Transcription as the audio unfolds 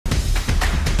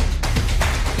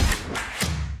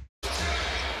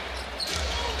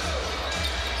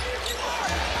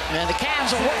And the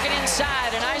Cavs are working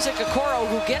inside, and Isaac Okoro,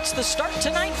 who gets the start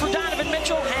tonight for Donovan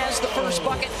Mitchell, has the first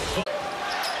bucket.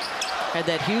 Had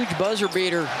that huge buzzer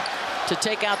beater to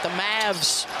take out the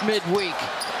Mavs midweek.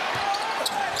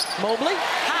 Mobley,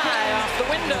 high off the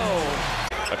window.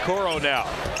 Okoro now,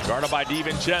 guarded by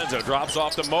DiVincenzo, drops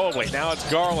off to Mobley. Now it's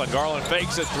Garland. Garland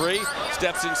fakes a three,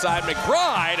 steps inside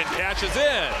McBride, and cashes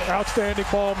in. Outstanding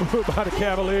ball move by the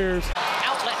Cavaliers.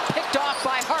 Outlet picked off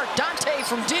by Hart. Dante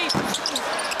from deep.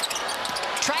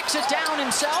 Tracks it down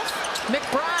himself.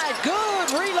 McBride,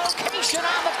 good relocation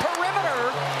on the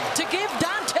perimeter to give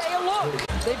Dante a look.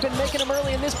 They've been making them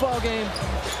early in this ball game.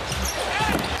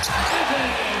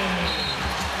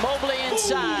 Mobley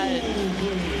inside.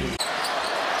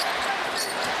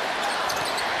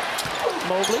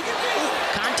 Mobley,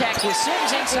 contact with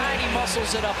Sims inside, he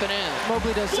muscles it up and in.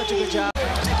 Mobley does such a good job.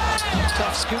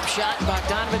 Tough scoop shot,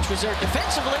 Bogdanovich was there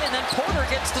defensively, and then Porter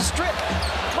gets the strip.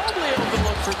 Mobley open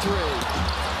look for three.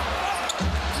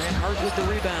 And Hart with the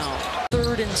rebound.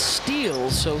 Third and steal,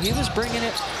 so he was bringing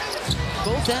it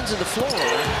both ends of the floor.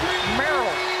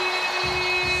 Merrill.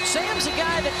 Sam's a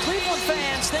guy that Cleveland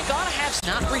fans think ought to have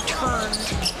not returned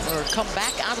or come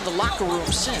back out of the locker room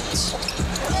since.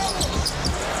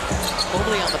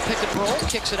 Mobley on the pick and roll,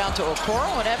 kicks it out to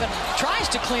Okoro, and Evan tries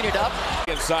to clean it up.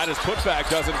 Inside, his putback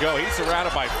doesn't go. He's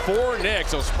surrounded by four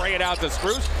Knicks. He'll spray it out to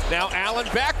Spruce. Now Allen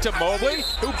back to Mobley,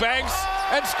 who banks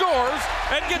and scores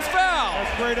and gets fouled.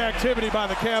 That's great activity by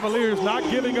the Cavaliers, not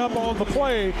giving up on the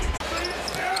play.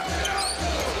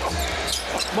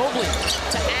 Mobley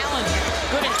to Allen.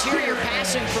 Good interior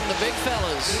passing from the big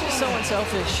fellas. So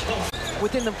unselfish.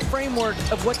 Within the framework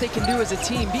of what they can do as a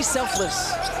team, be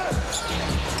selfless.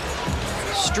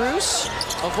 Strus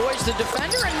avoids the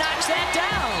defender and knocks that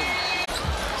down.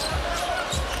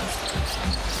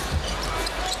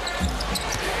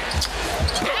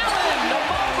 Allen to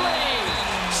Mobley.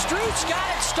 Strus got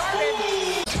it started.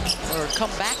 Or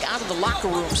come back out of the locker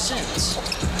room since.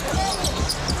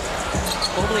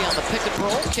 Mobley on the pick and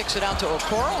roll, kicks it out to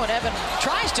Okoro, and Evan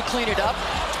tries to clean it up.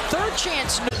 Third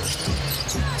chance.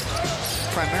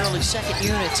 Primarily second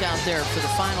units out there for the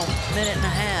final minute and a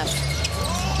half.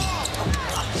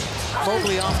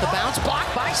 Mobley off the bounce,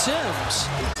 blocked by Sims.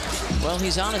 Well,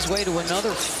 he's on his way to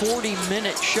another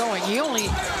 40-minute showing. He only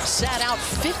sat out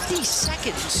 50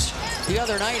 seconds the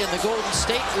other night in the Golden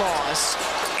State loss.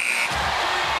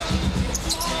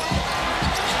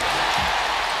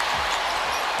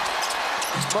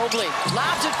 Mobley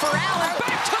lobs it for Allen,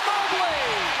 back to Mobley!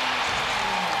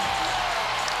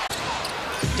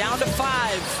 Down to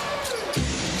 5.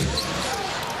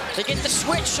 They get the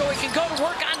switch so he can go to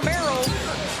work on Merrill.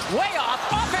 Way off,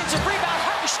 offensive rebound,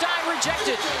 Hartenstein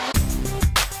rejected.